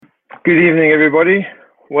Good evening, everybody.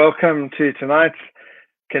 Welcome to tonight's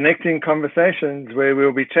Connecting Conversations, where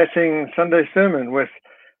we'll be chatting Sunday sermon with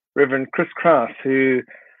Reverend Chris Kraus, who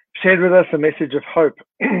shared with us a message of hope.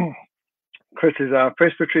 Chris is our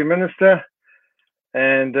presbytery minister,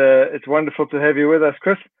 and it's wonderful to have you with us,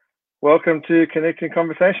 Chris. Welcome to Connecting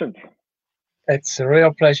Conversations. It's a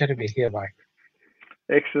real pleasure to be here, Mike.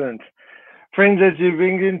 Excellent. Friends, as you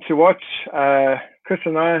begin to watch Chris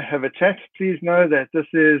and I have a chat, please know that this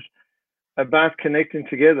is about connecting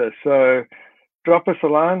together. So drop us a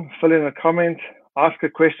line, fill in a comment, ask a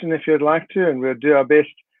question if you'd like to, and we'll do our best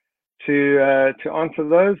to answer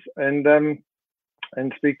those and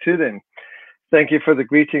speak to them. Thank you for the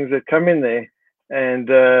greetings that come in there, and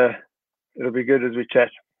it'll be good as we chat.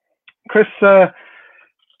 Chris, some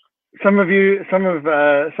of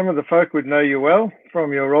the folk would know you well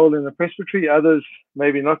from your role in the presbytery, others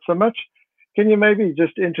maybe not so much. Can you maybe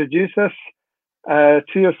just introduce us to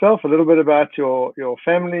yourself, a little bit about your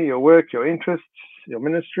family, your work, your interests, your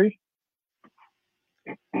ministry?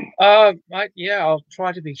 Yeah, I'll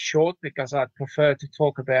try to be short because I prefer to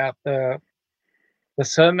talk about the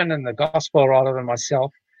sermon and the gospel rather than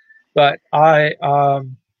myself. But I've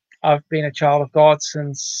been a child of God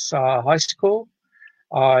since high school.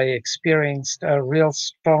 I experienced a real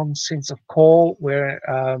strong sense of call where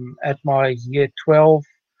at my year 12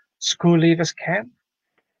 school leavers camp.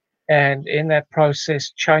 And in that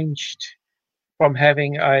process, changed from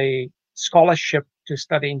having a scholarship to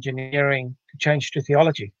study engineering to change to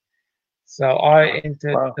theology. So I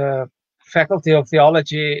entered the Faculty of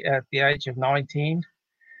Theology at the age of 19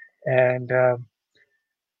 and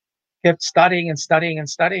kept studying and studying and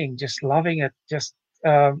studying, just loving it, just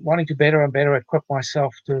wanting to better and better equip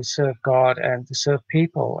myself to serve God and to serve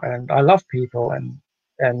people. And I love people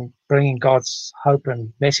and bringing God's hope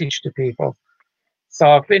and message to people. So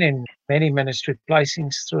I've been in many ministry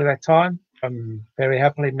placings through that time. I'm very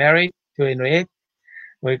happily married to Henriette.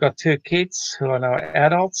 We've got 2 kids who are now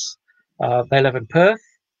adults. They live in Perth,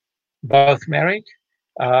 both married,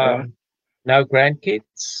 no grandkids.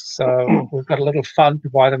 So we've got a little fund to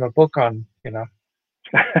buy them a book on,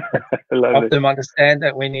 help them understand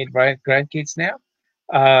that we need grandkids now.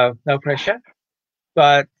 No pressure.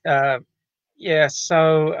 But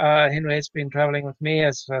so Henriette's been traveling with me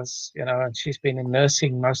as and she's been in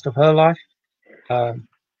nursing most of her life.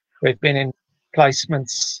 We've been in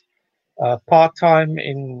placements part-time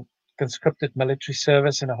in conscripted military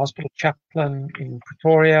service in a hospital chaplain in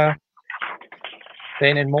Pretoria,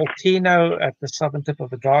 then in Maltino at the southern tip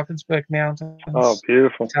of the Drakensberg Mountains. Oh,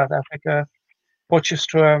 beautiful. South Africa,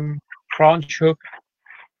 Potchefstroom, Franschhoek,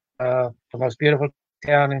 the most beautiful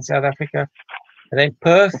town in South Africa, and then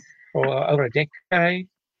Perth for over a decade.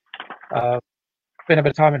 Spent a bit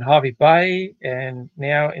of time in Harvey Bay, and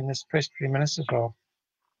now in this presbytery minister's role.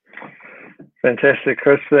 Fantastic,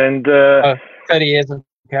 Chris. And 30 years of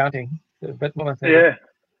counting, a bit more than 30. Yeah.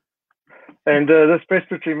 And this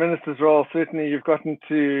presbytery minister's role, certainly you've gotten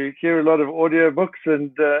to hear a lot of audio books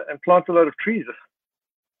and plant a lot of trees.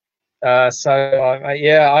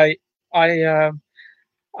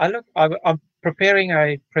 I'm preparing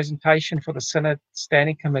a presentation for the Synod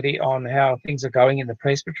Standing Committee on how things are going in the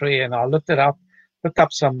presbytery, and I looked up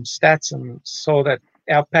some stats and saw that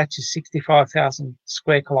our patch is 65,000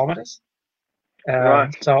 square kilometers.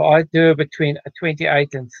 Right. So I do between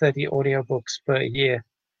 28 and 30 audiobooks per year,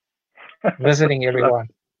 visiting everyone.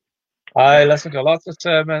 I listen to lots of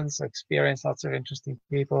sermons, experience lots of interesting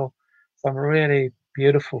people, some really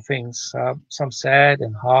beautiful things, some sad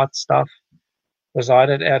and hard stuff.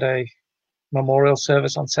 Presided at a memorial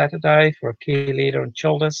service on Saturday for a key leader in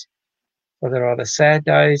Childers. So there are the sad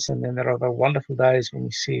days, and then there are the wonderful days when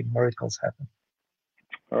you see miracles happen.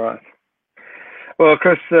 All right. Well,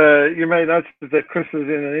 Chris, you may notice that Chris is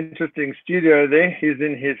in an interesting studio there. He's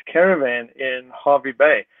in his caravan in Harvey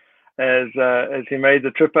Bay as he made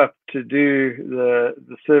the trip up to do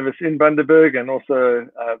the service in Bundaberg and also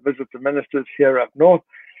visit the ministers here up north.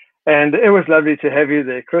 And it was lovely to have you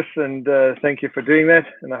there, Chris, and thank you for doing that.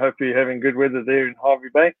 And I hope you're having good weather there in Harvey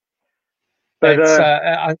Bay. But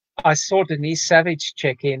I saw Denise Savage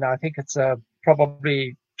check in. I think it's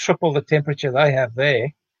probably triple the temperature they have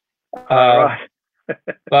there. Right.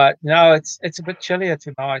 But no, it's a bit chillier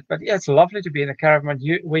tonight. But yeah, it's lovely to be in the caravan.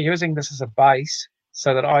 We're using this as a base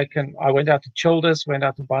so that I went out to Childers, went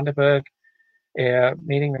out to Bundaberg,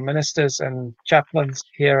 meeting the ministers and chaplains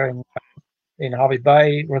here in Harvey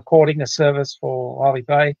Bay, recording a service for Harvey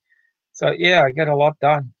Bay. So yeah, I get a lot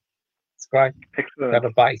done. It's great. Excellent. To have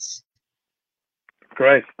a base.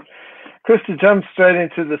 Great. Chris, to jump straight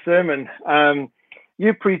into the sermon,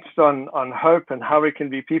 you preached on hope and how we can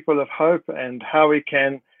be people of hope and how we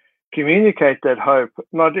can communicate that hope,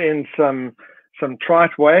 not in some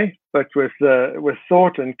trite way, but with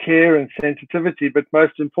thought and care and sensitivity. But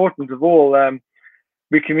most important of all,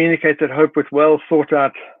 we communicate that hope with well thought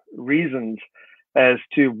out reasons as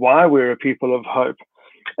to why we're a people of hope.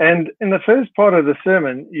 And in the first part of the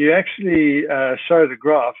sermon, you actually showed a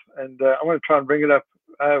graph, and I'm going to try and bring it up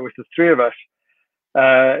with the three of us.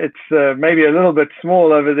 It's maybe a little bit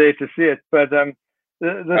small over there to see it, but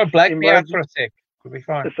blank me out for a sec. We'll be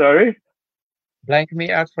fine. Sorry? Blank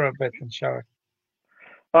me out for a bit and show it.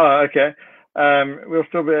 Oh, okay. We'll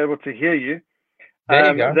still be able to hear you.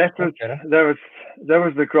 There you go. That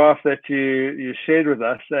was the graph that you shared with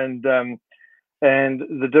us, and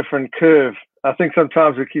the different curve. I think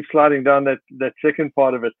sometimes we keep sliding down that second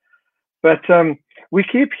part of it, but we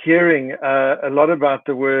keep hearing a lot about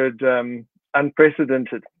the word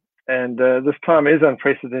unprecedented, and this time is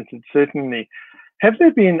unprecedented, certainly. Have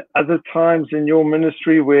there been other times in your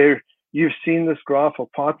ministry where you've seen this graph or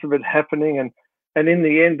parts of it happening, and in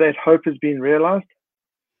the end that hope has been realized?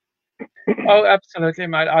 Oh, absolutely,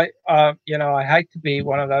 mate. I hate to be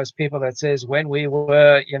one of those people that says when we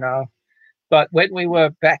were, but when we were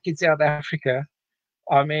back in South Africa,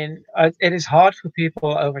 I mean, it is hard for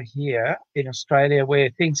people over here in Australia where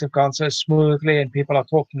things have gone so smoothly and people are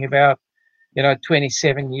talking about,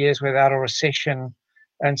 27 years without a recession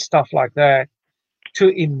and stuff like that, to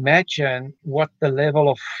imagine what the level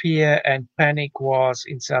of fear and panic was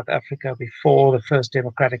in South Africa before the first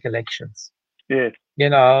democratic elections. Yes.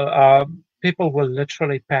 People were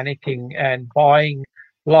literally panicking and buying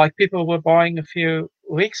like people were buying a few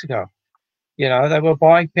weeks ago. They were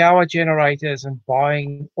buying power generators and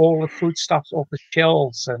buying all the foodstuffs off the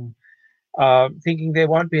shelves and thinking there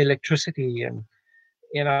won't be electricity. And,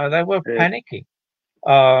 they were panicking.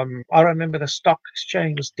 I remember the stock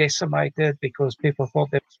exchange was decimated because people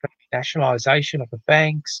thought there was going to be nationalization of the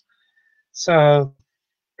banks. So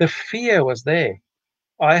the fear was there.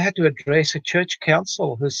 I had to address a church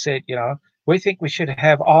council who said, we think we should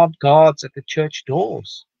have armed guards at the church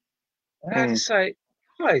doors. And I had to say,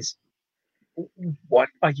 guys, what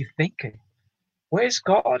are you thinking? Where's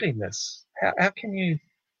God in this? How can you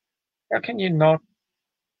not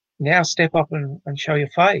now step up and show your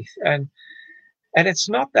faith? And it's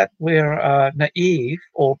not that we're naive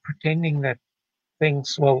or pretending that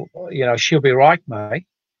things, she'll be right, mate.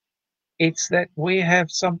 It's that we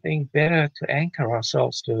have something better to anchor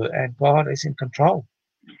ourselves to, and God is in control.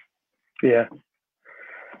 Yeah.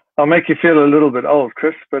 I'll make you feel a little bit old,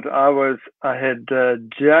 Chris, but I had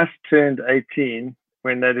just turned 18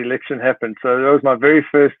 when that election happened. So that was my very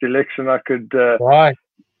first election I could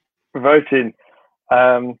vote in.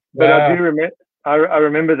 But I do remember, I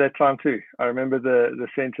remember that time too. I remember the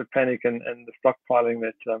sense of panic and the stockpiling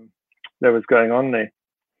that was going on there.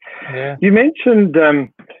 Yeah. You mentioned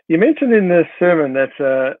in this sermon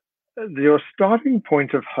that your starting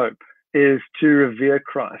point of hope is to revere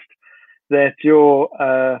Christ. That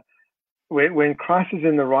when Christ is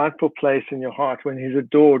in the rightful place in your heart, when he's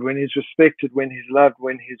adored, when he's respected, when he's loved,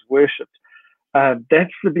 when he's worshipped,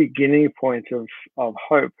 that's the beginning point of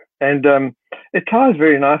hope. And it ties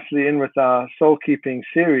very nicely in with our soul keeping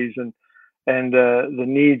series and the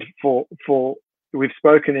need for we've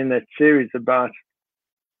spoken in that series about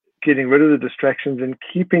getting rid of the distractions and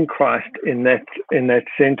keeping Christ in that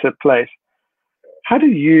center place. How do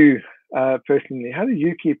you personally, how do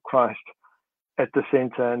you keep Christ at the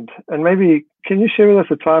center? And maybe can you share with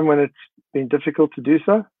us a time when it's been difficult to do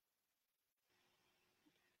so?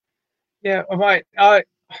 Yeah, I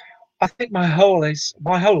think my whole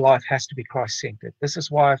life has to be Christ-centered. This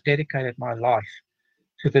is why I've dedicated my life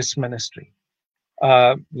to this ministry. We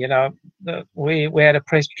had a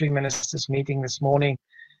presbytery ministers meeting this morning,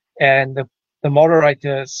 and the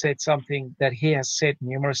moderator said something that he has said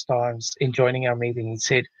numerous times in joining our meeting. He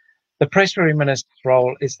said, the presbytery minister's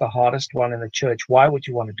role is the hardest one in the church. Why would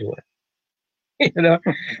you want to do it?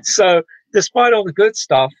 So despite all the good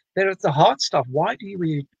stuff, there is the hard stuff. Why do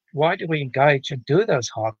we engage and do those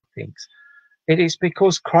hard things? It is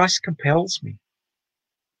because Christ compels me.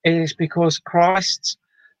 It is because Christ's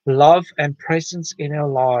love and presence in our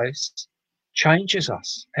lives changes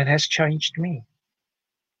us and has changed me.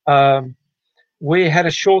 We had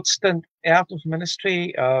a short stint out of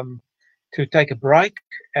ministry to take a break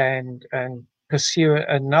and pursue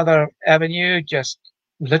another avenue, just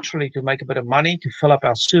literally to make a bit of money to fill up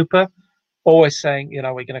our super, always saying,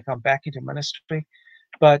 we're going to come back into ministry.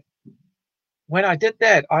 But when I did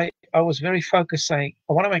that, I was very focused, saying,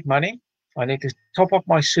 I want to make money. I need to top up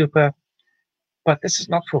my super, but this is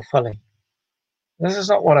not fulfilling. This is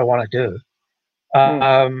not what I want to do.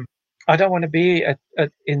 I don't want to be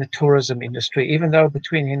in the tourism industry, even though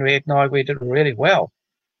between Henriette and I, we did really well.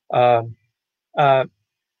 Um, uh,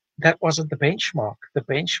 that wasn't the benchmark. The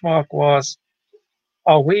benchmark was,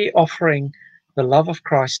 are we offering the love of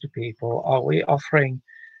Christ to people? Are we offering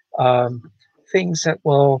things that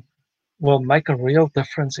will make a real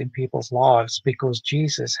difference in people's lives, because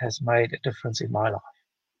Jesus has made a difference in my life?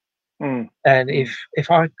 And if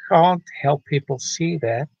I can't help people see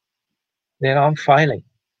that, then I'm failing.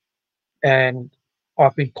 And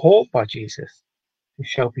I've been called by Jesus to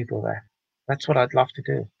show people that. That's what I'd love to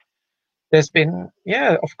do. There's been,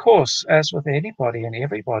 yeah, of course, as with anybody and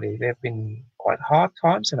everybody, there have been quite hard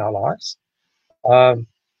times in our lives.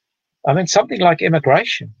 I mean, something like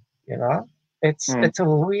immigration, it's a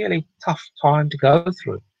really tough time to go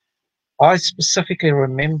through. I specifically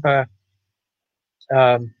remember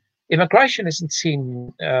immigration isn't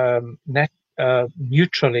seen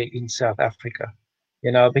neutrally in South Africa,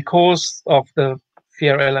 because of the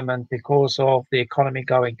fear element, because of the economy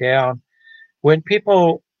going down. When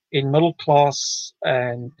people in middle class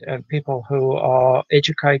and people who are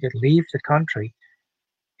educated leave the country,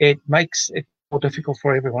 it makes it more difficult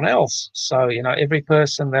for everyone else. So, every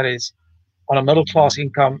person that is on a middle class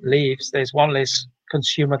income leaves, there's one less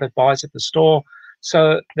consumer that buys at the store.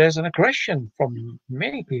 So there's an aggression from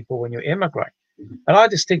many people when you immigrate. And I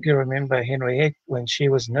distinctly remember Henriette, when she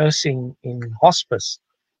was nursing in hospice,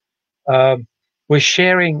 was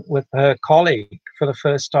sharing with her colleague for the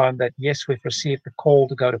first time that, yes, we've received a call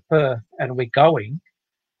to go to Perth and we're going.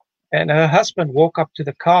 And her husband walked up to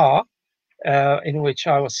the car in which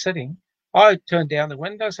I was sitting. I turned down the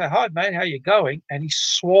window, said, "Hi, mate, how you going?" And he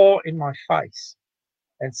swore in my face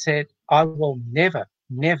and said, "I will never,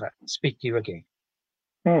 never speak to you again."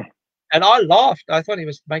 And I laughed. I thought he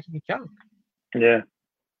was making a joke. Yeah.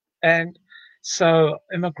 And so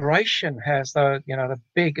immigration has the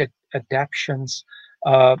big adaptations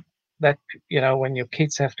that, when your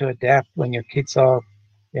kids have to adapt, when your kids are,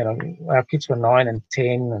 our kids were 9 and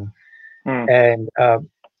 10, and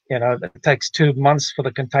it takes 2 months for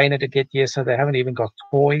the container to get here, so they haven't even got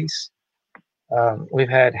toys. We've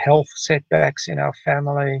had health setbacks in our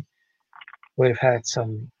family. We've had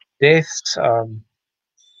some deaths.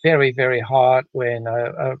 Very, very hard when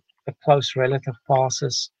a close relative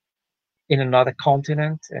passes in another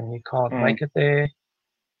continent and you can't make it there.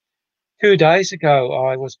 2 days ago,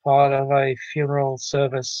 I was part of a funeral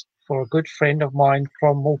service for a good friend of mine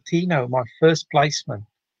from Multino, my first placement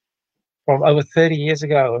from over 30 years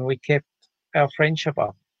ago, and we kept our friendship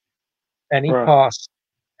up. And he passed,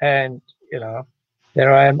 and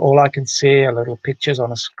there I am. All I can see are little pictures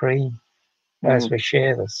on a screen as we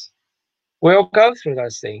share this. We all go through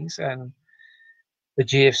those things, and the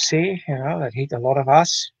GFC, that hit a lot of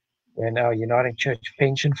us when our Uniting Church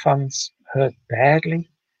pension funds hurt badly.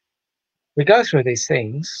 We go through these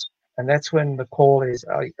things, and that's when the call is,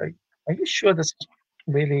 are you sure this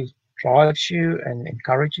really drives you and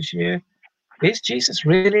encourages you? Is Jesus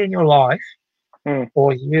really in your life?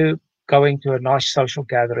 Or are you going to a nice social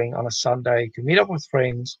gathering on a Sunday to meet up with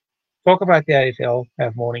friends, talk about the AFL,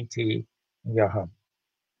 have morning tea, and go home?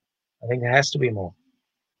 I think there has to be more.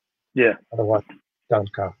 Yeah. Otherwise,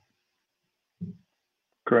 don't go.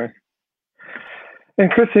 Correct. And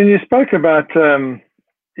Christian, you spoke about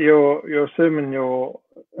your sermon.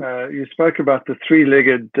 You spoke about the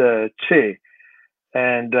three-legged chair,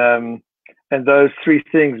 and those three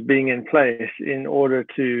things being in place in order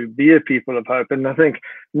to be a people of hope. And I think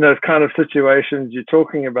in those kind of situations you're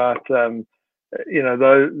talking about, those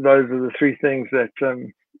are the three things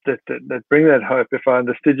that bring that hope, if I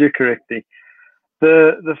understood you correctly.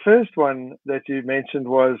 The first one that you mentioned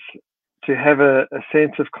was to have a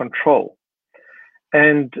sense of control,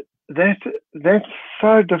 and that's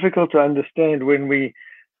so difficult to understand when we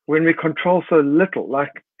control so little,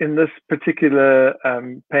 like in this particular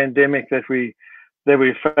pandemic that we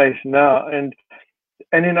face now, and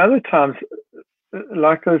in other times,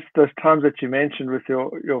 like those times that you mentioned with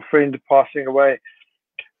your friend passing away,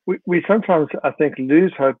 we sometimes, I think,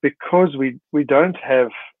 lose hope because we don't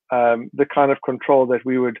have the kind of control that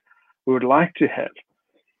we would like to have.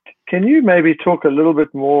 Can you maybe talk a little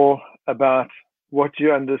bit more about what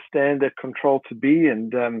you understand that control to be,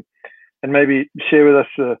 and maybe share with us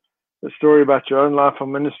a story about your own life or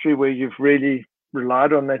ministry where you've really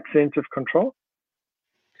relied on that sense of control?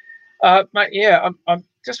 Yeah, I'm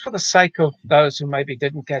just for the sake of those who maybe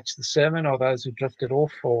didn't catch the sermon, or those who drifted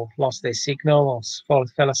off or lost their signal or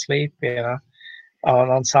fell asleep,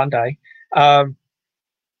 on Sunday.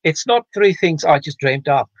 It's not three things I just dreamed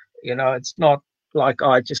up. It's not like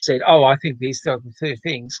I just said, "Oh, I think these are the three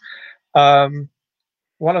things."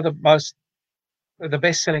 One of the most the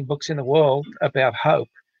best-selling books in the world about hope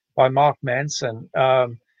by Mark Manson.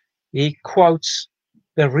 He quotes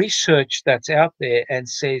the research that's out there and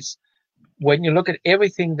says, when you look at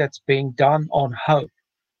everything that's being done on hope,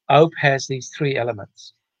 hope has these three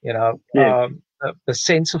elements. The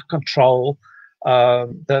sense of control,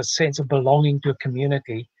 the sense of belonging to a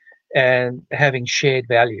community, and having shared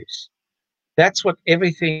values. That's what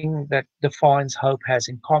everything that defines hope has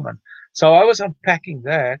in common. So I was unpacking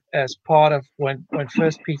that as part of when 1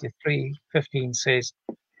 Peter 3:15 says,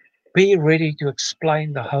 be ready to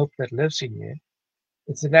explain the hope that lives in you.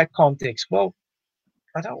 It's in that context. Well,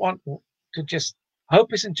 I don't want to just,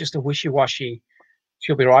 hope isn't just a wishy-washy,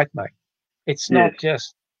 she'll be right, mate. It's not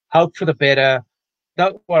just hope for the better.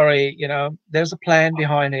 Don't worry, there's a plan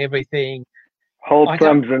behind everything. Hold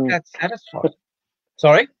thumbs and that's satisfied.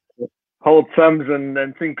 Sorry? Hold thumbs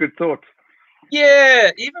and think good thoughts.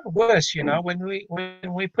 Yeah, even worse, when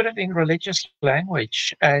we put it in religious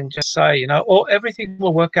language and just say, everything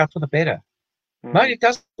will work out for the better. Mate, it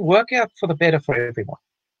doesn't work out for the better for everyone.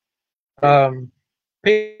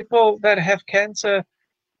 People that have cancer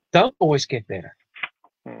don't always get better.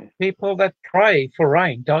 People that pray for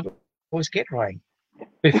rain don't always get rain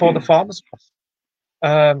before the farmers.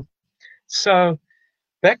 So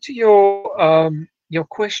back to your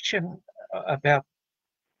question about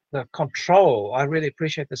the control. I really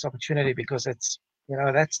appreciate this opportunity because it's,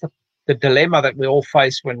 that's the dilemma that we all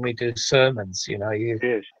face when we do sermons. You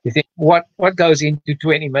think what goes into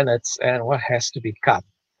 20 minutes and what has to be cut.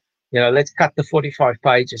 Let's cut the 45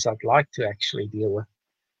 pages I'd like to actually deal with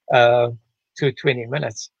to 20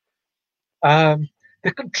 minutes.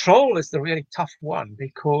 The control is the really tough one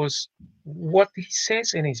because what he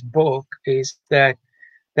says in his book is that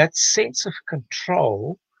sense of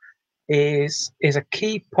control is a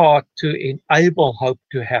key part to enable hope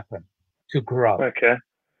to happen, to grow. Okay.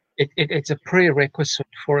 It's a prerequisite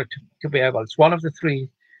for it to be able. It's one of the three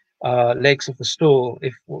legs of the stool.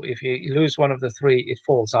 If you lose one of the three, it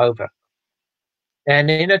falls over. And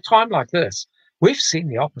in a time like this, we've seen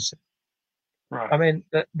the opposite. Right. I mean,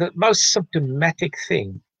 the most symptomatic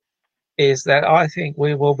thing is that I think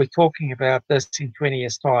we will be talking about this in 20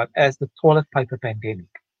 years' time as the toilet paper pandemic,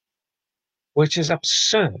 which is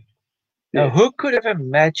absurd. Now, who could have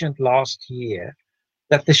imagined last year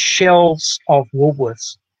that the shelves of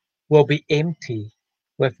Woolworths will be empty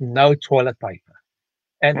with no toilet paper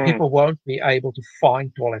and people won't be able to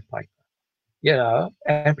find toilet paper,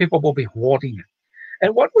 and people will be hoarding it.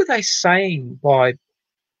 And what were they saying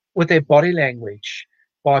with their body language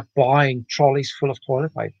by buying trolleys full of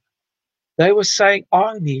toilet paper? They were saying,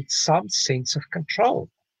 I need some sense of control.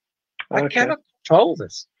 I cannot control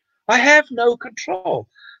this. I have no control.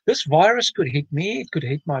 This virus could hit me. It could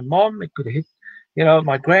hit my mom. It could hit,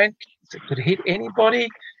 my grandkids. It could hit anybody.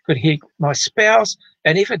 It could hit my spouse.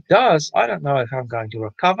 And if it does, I don't know if I'm going to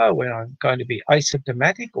recover, when I'm going to be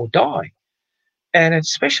asymptomatic or die. And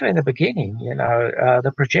especially in the beginning,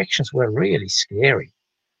 the projections were really scary.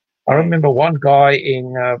 I remember one guy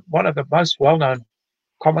in one of the most well-known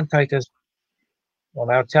commentators on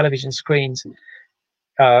our television screens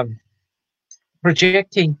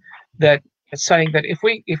projecting that, saying that if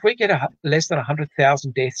we get less than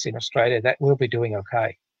 100,000 deaths in Australia, that we'll be doing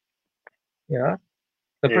okay.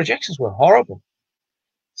 The projections were horrible.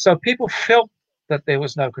 So people felt that there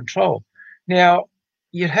was no control. Now,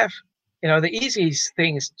 you'd have, the easiest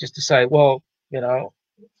thing is just to say, well, there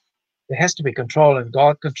has to be control and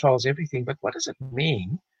God controls everything. But what does it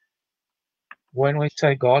mean when we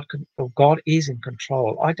say God is in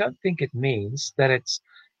control? I don't think it means that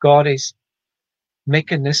God is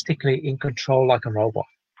mechanistically in control like a robot.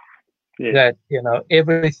 That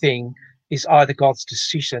everything is either God's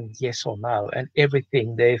decision, yes or no, and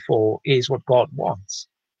everything therefore is what God wants.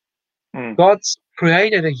 God's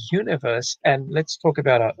created a universe, and let's talk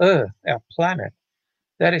about our Earth, our planet,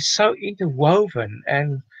 that is so interwoven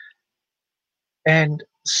and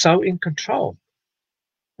so in control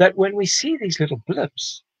that when we see these little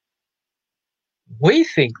blips, we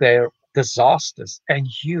think they're disasters and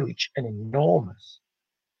huge and enormous.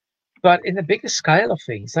 But in the bigger scale of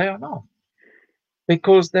things, they are not,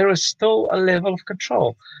 because there is still a level of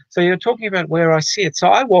control. So you're talking about where I see it. So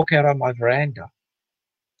I walk out on my veranda.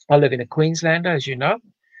 I live in a Queenslander, as you know.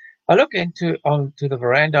 I look onto the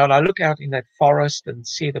veranda and I look out in that forest and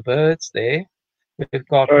see the birds there. We've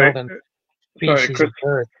got northern species of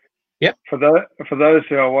birds. Yep. For those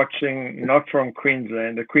who are watching not from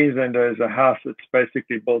Queensland, a Queenslander is a house that's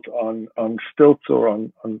basically built on stilts or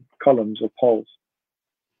on columns or poles.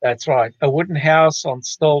 That's right. A wooden house on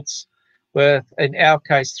stilts with, in our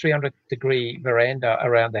case, 300-degree veranda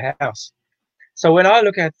around the house. So when I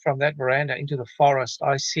look at from that veranda into the forest,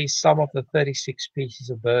 I see some of the 36 species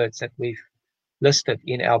of birds that we've listed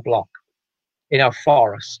in our block, in our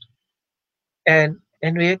forest. And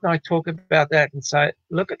Henriette and I talk about that and say,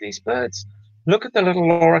 look at these birds. Look at the little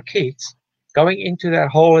lorikeets going into that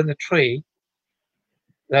hole in the tree.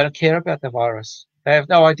 They don't care about the virus. They have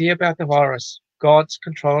no idea about the virus. God's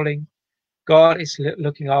controlling. God is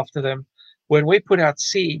looking after them. When we put out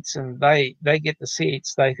seeds and they get the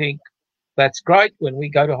seeds, they think that's great. When we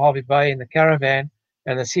go to Harvey Bay in the caravan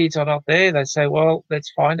and the seeds are not there, they say, well, let's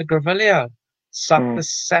find a grevillea, suck the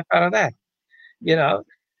sap out of that. You know,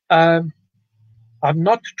 I'm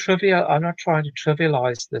not trying to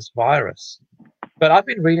trivialize this virus, but I've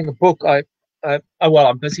been reading a book.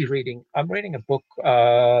 I'm busy reading. I'm reading a book.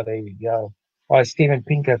 There you go, by Steven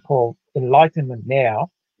Pinker called Enlightenment Now.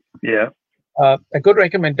 Yeah. A good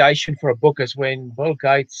recommendation for a book is when Bill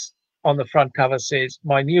Gates on the front cover says,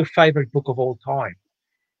 "My new favorite book of all time."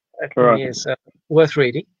 That for me is worth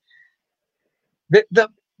reading. The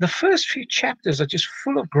first few chapters are just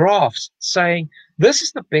full of graphs saying this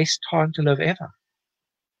is the best time to live ever.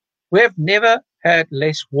 We have never had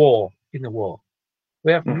less war in the world.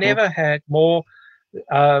 We have never had more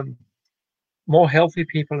healthy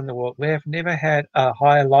people in the world. We have never had a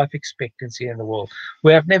higher life expectancy in the world.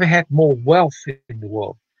 We have never had more wealth in the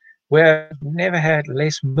world. We have never had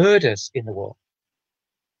less murders in the world.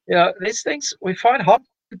 You know, these things we find hard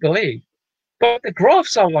to believe, but the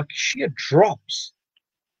graphs are like sheer drops.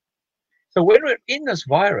 So when we're in this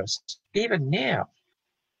virus, even now,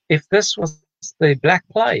 if this was the Black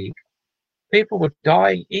Plague, people were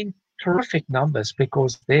dying in terrific numbers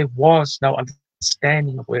because there was no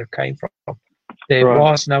understanding of where it came from. There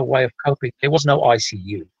was no way of coping. There was no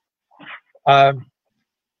ICU.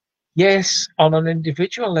 Yes, on an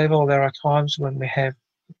individual level, there are times when we have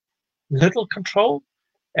little control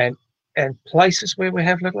and places where we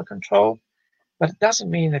have little control, but it doesn't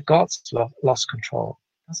mean that God's lost control.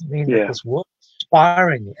 It doesn't mean that this world is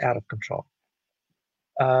spiraling out of control.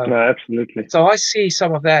 No, absolutely. So I see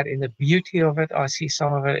some of that in the beauty of it. I see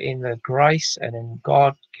some of it in the grace and in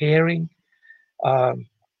God caring. I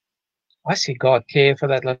see God care for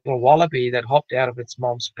that little wallaby that hopped out of its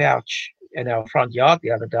mom's pouch in our front yard the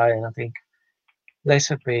other day, and I think,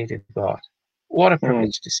 blessed be to God. What a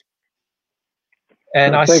privilege to see.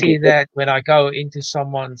 And I see that when I go into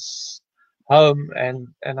someone's home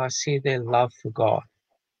and I see their love for God.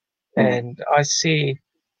 And I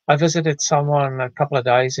visited someone a couple of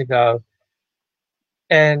days ago,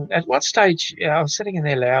 and at one stage, I was sitting in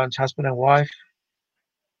their lounge, husband and wife,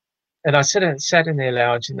 and I sat in their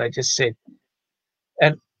lounge, and they just said,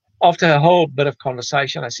 and after a whole bit of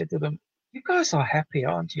conversation, I said to them, "You guys are happy,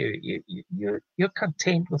 aren't you? You're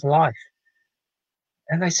content with life."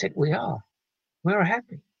 And they said, "We are. We're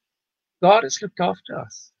happy. God has looked after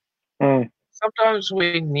us." Sometimes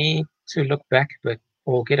we need to look back a bit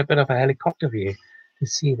or get a bit of a helicopter view to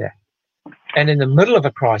see that. And in the middle of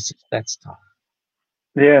a crisis, that's tough.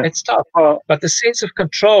 Yeah, it's tough. But the sense of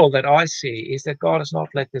control that I see is that God has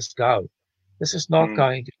not let this go. This is not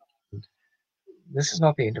going to end. This is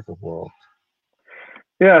not the end of the world.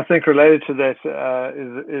 Yeah, I think related to that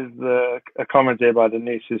is a comment there by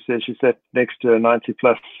Denise, who says she sat next to a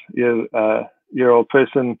 90-plus-year-old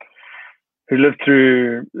person who lived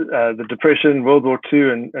through the Depression, World War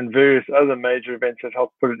II, and various other major events that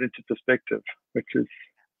helped put it into perspective, which is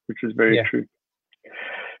very true.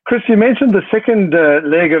 Chris, you mentioned the second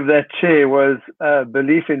leg of that chair was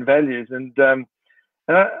belief in values, and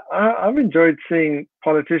I've enjoyed seeing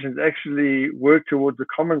politicians actually work towards a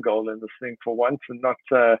common goal in this thing for once, and not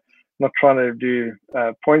trying to do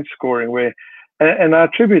point scoring. And I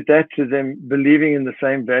attribute that to them believing in the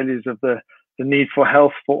same values of the need for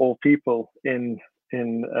health for all people in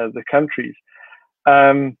the countries.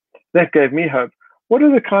 That gave me hope. What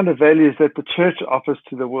are the kind of values that the church offers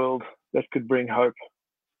to the world that could bring hope?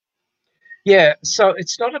 Yeah, so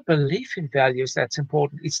it's not a belief in values that's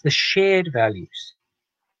important. It's the shared values.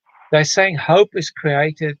 They're saying hope is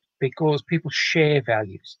created because people share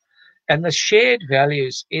values. And the shared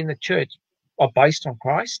values in the church are based on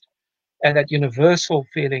Christ and that universal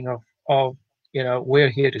feeling of we're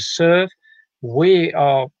here to serve. We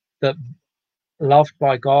are loved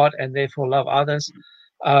by God and therefore love others.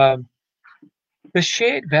 The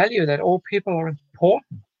shared value that all people are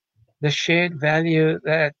important. The shared value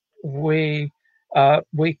that we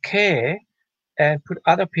care and put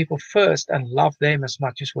other people first and love them as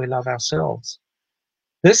much as we love ourselves.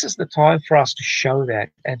 This is the time for us to show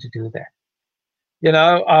that and to do that.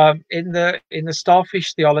 In the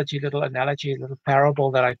starfish theology, little analogy, little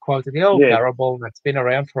parable that I quoted, the old parable that's been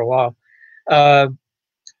around for a while.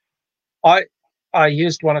 I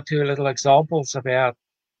used one or two little examples about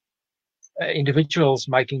individuals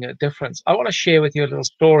making a difference. I want to share with you a little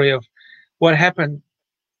story of what happened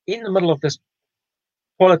in the middle of this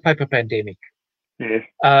toilet paper pandemic. Yes.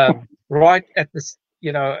 Right at this,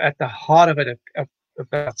 at the heart of it,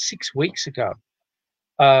 about 6 weeks ago.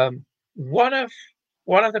 One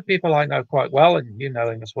of the people I know quite well, and you know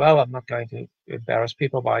him as well. I'm not going to embarrass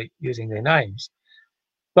people by using their names,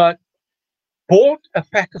 but bought a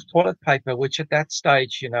pack of toilet paper, which at that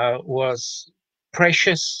stage, was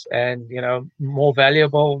precious and more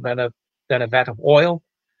valuable than a vat of oil,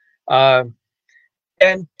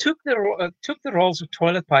 and took the rolls of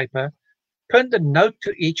toilet paper, pinned a note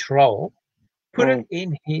to each roll, put it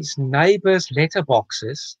in his neighbors'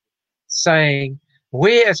 letterboxes, saying,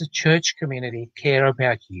 "We as a church community care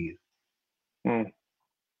about you."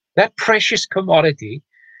 That precious commodity,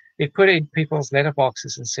 he put in people's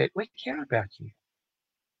letterboxes and said, "We care about you."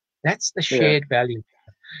 That's the shared value.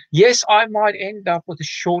 Yes, I might end up with a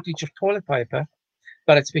shortage of toilet paper,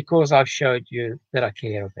 but it's because I've showed you that I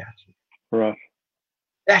care about you. Right.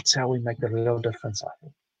 That's how we make the real difference, I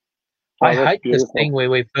think. Oh, I hate beautiful. this thing where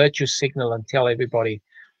we virtue signal and tell everybody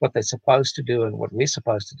what they're supposed to do and what we're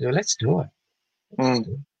supposed to do. Let's do it.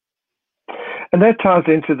 And that ties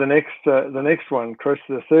into the next one, Chris,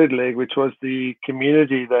 the third leg, which was the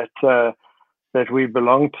community that we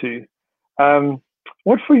belong to.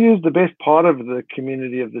 What for you is the best part of the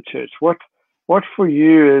community of the church? What for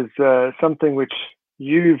you is something which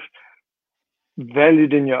you've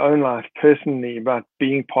valued in your own life personally about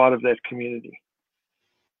being part of that community?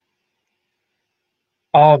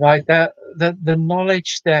 Oh, mate, the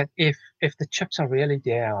knowledge that if the chips are really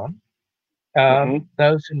down,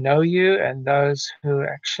 those who know you and those who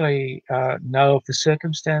actually know of the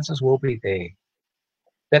circumstances will be there.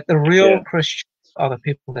 That the real Christians are the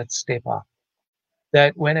people that step up.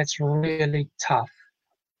 That when it's really tough,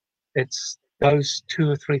 it's those 2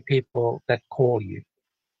 or 3 people that call you.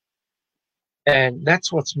 And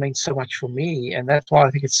that's what's meant so much for me. And that's why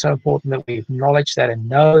I think it's so important that we acknowledge that and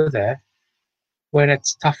know that when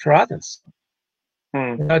it's tough for others.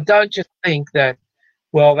 Don't just think that,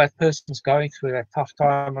 well, that person's going through that tough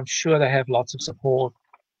time. I'm sure they have lots of support.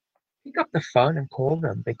 Pick up the phone and call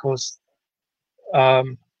them, because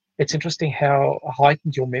it's interesting how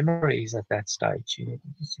heightened your memory is at that stage. You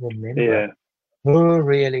just remember who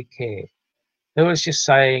really cared, who was just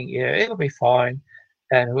saying, "Yeah, it'll be fine,"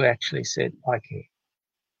 and who actually said, "I care."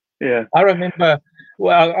 Yeah. I remember,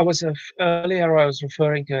 well, earlier I was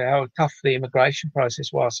referring to how tough the immigration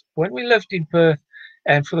process was. When we lived in Perth,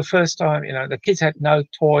 and for the first time, the kids had no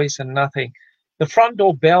toys and nothing. The front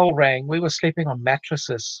door bell rang. We were sleeping on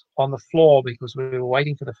mattresses on the floor because we were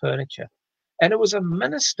waiting for the furniture. And it was a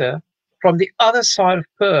minister from the other side of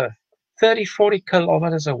Perth, 30, 40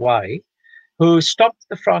 kilometers away, who stopped at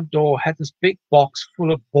the front door, had this big box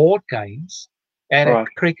full of board games and a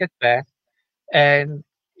cricket bat, and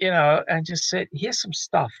and just said, "Here's some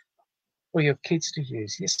stuff for your kids to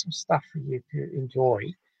use. Here's some stuff for you to enjoy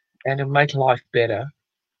and to make life better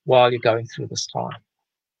while you're going through this time."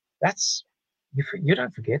 That's, you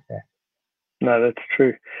don't forget that. No, that's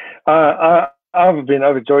true. I've been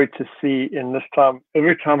overjoyed to see in this time,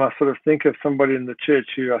 every time I sort of think of somebody in the church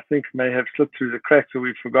who I think may have slipped through the cracks or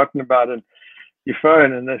we've forgotten about, and you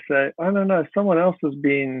phone and they say, "Oh, no, someone else has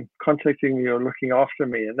been contacting me or looking after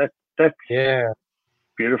me." And that's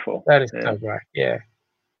beautiful. That is so great. Yeah.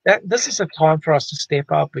 This is a time for us to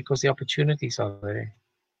step up because the opportunities are there.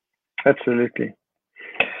 Absolutely.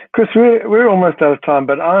 Chris, we're almost out of time,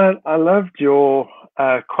 but I loved your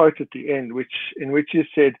quote at the end, in which you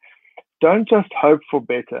said, "Don't just hope for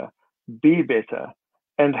better, be better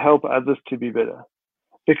and help others to be better."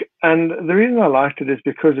 And the reason I liked it is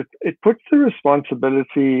because it puts the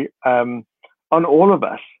responsibility on all of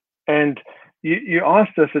us. And you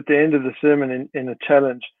asked us at the end of the sermon in a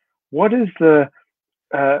challenge, what is the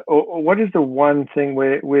one thing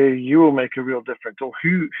where you will make a real difference, or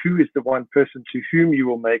who is the one person to whom you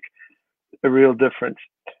will make a real difference?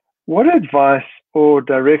 What advice or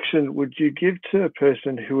direction would you give to a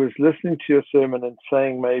person who is listening to your sermon and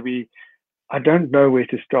saying, maybe, "I don't know where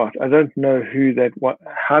to start. I don't know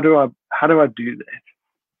how do I do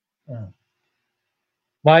that?"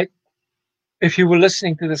 Mate, if you were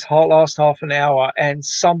listening to this last half an hour and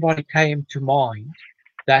somebody came to mind,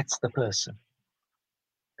 that's the person.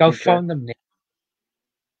 Go phone them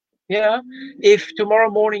now. If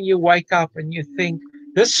tomorrow morning you wake up and you think,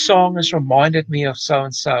 "This song has reminded me of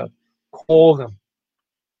so-and-so," call them.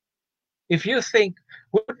 If you think,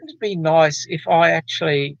 "Wouldn't it be nice if I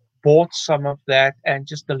actually bought some of that and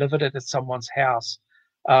just delivered it at someone's house,"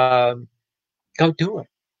 go do it.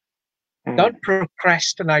 Don't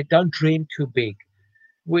procrastinate. Don't dream too big.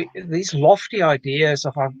 These lofty ideas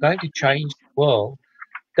of I'm going to change the world,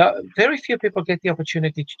 very few people get the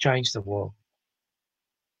opportunity to change the world.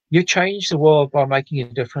 You change the world by making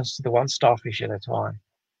a difference to the one starfish at a time.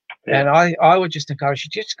 Yeah. And I would just encourage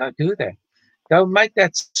you, just go do that. Go make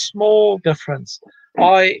that small difference.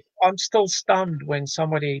 I'm still stunned when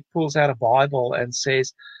somebody pulls out a Bible and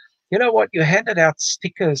says, you know what, you handed out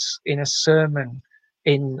stickers in a sermon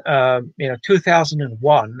in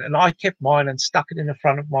 2001, and I kept mine and stuck it in the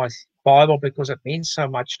front of my Bible because it means so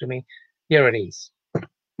much to me. Here it is.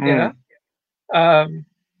 You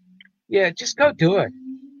know, just go do it.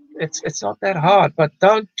 It's not that hard, but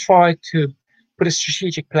don't try to put a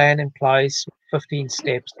strategic plan in place, 15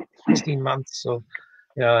 steps, 16 months, or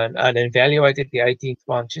and evaluate it the 18th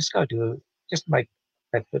month. Just go do it. Just make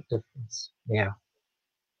that big difference. Yeah.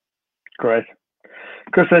 Great.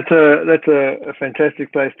 Chris, that's a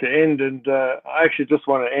fantastic place to end, and I actually just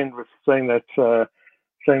want to end with saying that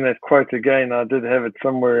quote again. I did have it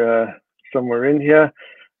somewhere in here,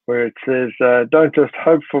 where it says, "Don't just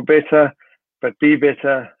hope for better, but be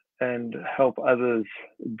better and help others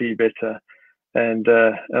be better." And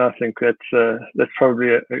I think that's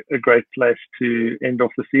probably a great place to end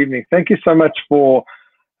off this evening. Thank you so much for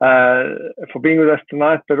being with us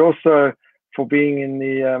tonight, but also for being in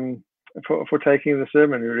the for taking the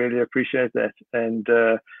sermon. We really appreciate that. And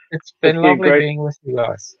it's been lovely being with you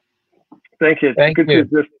guys. Thank you. It's good to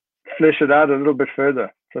just flesh it out a little bit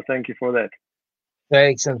further. So thank you for that.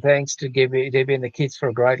 Thanks, and thanks to Debbie and the kids for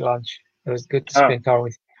a great lunch. It was good to spend time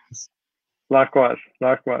with you. Likewise.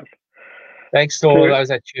 Thanks to all those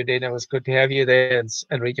that tuned in. It was good to have you there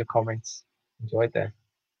and read your comments. Enjoyed that.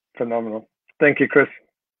 Phenomenal. Thank you, Chris.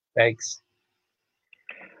 Thanks.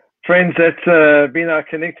 Friends, that's been our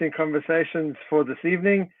Connecting Conversations for this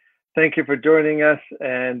evening. Thank you for joining us,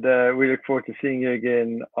 and we look forward to seeing you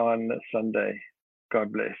again on Sunday.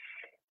 God bless.